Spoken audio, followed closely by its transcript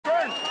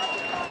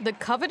The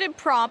coveted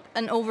prop,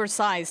 an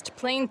oversized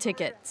plane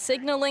ticket,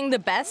 signaling the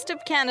best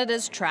of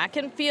Canada's track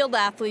and field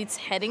athletes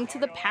heading to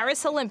the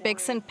Paris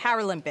Olympics and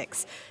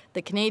Paralympics.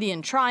 The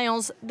Canadian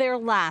trials, their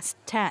last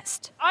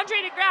test. Andre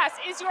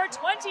DeGrasse is your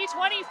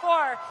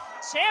 2024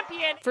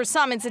 champion. For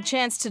some, it's a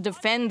chance to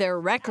defend their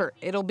record.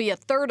 It'll be a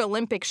third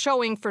Olympic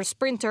showing for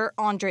sprinter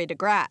Andre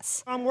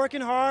DeGrasse. I'm working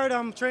hard,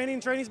 I'm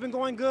training. Training's been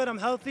going good, I'm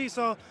healthy,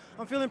 so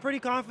I'm feeling pretty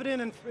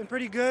confident and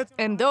pretty good.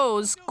 And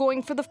those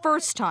going for the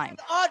first time.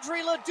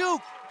 Audrey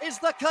Leduc is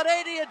the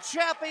Canadian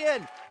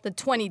champion. The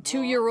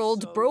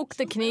 22-year-old broke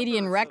the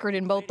Canadian record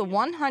in both the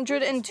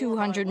 100 and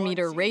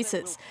 200-meter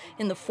races.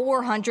 In the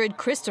 400,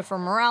 Christopher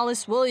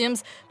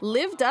Morales-Williams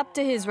lived up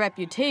to his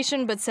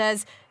reputation, but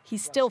says he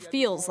still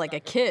feels like a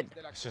kid.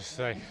 It's just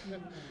like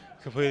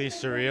completely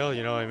surreal,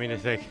 you know. I mean,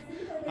 it's like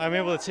I'm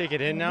able to take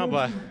it in now,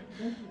 but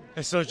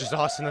it's still just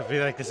awesome to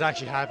feel like this is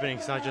actually happening.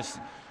 It's not just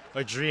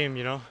a dream,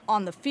 you know.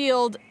 On the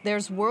field,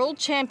 there's world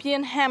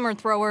champion hammer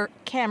thrower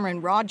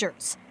Cameron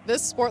Rogers.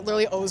 This sport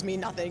literally owes me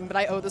nothing, but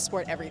I owe the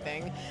sport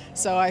everything.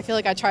 So I feel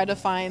like I try to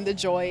find the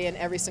joy in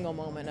every single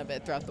moment of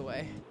it throughout the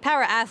way.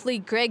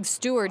 Para-athlete Greg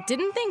Stewart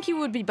didn't think he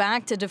would be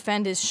back to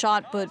defend his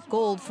shot put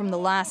gold from the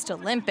last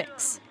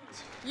Olympics.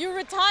 You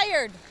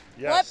retired.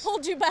 Yes. What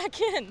pulled you back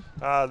in?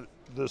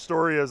 The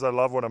story is I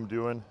love what I'm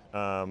doing,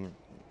 and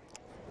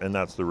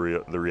that's the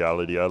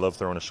reality. I love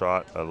throwing a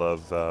shot. I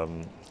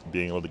love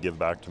being able to give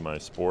back to my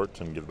sport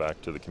and give back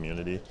to the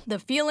community. The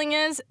feeling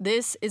is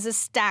this is a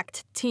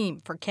stacked team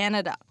for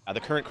Canada.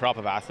 The current crop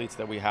of athletes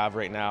that we have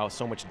right now,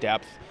 so much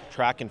depth.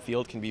 Track and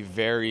field can be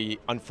very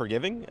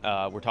unforgiving.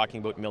 We're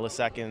talking about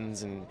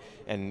milliseconds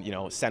and you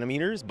know,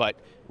 centimeters, but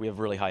we have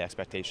really high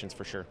expectations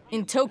for sure.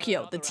 In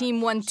Tokyo, the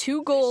team won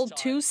 2 gold,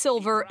 2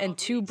 silver, and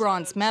 2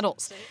 bronze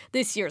medals.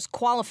 This year's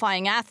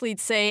qualifying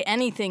athletes say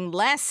anything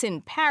less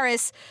in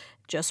Paris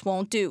just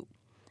won't do.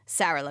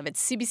 Sarah Levitt,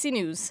 CBC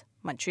News,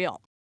 Montreal.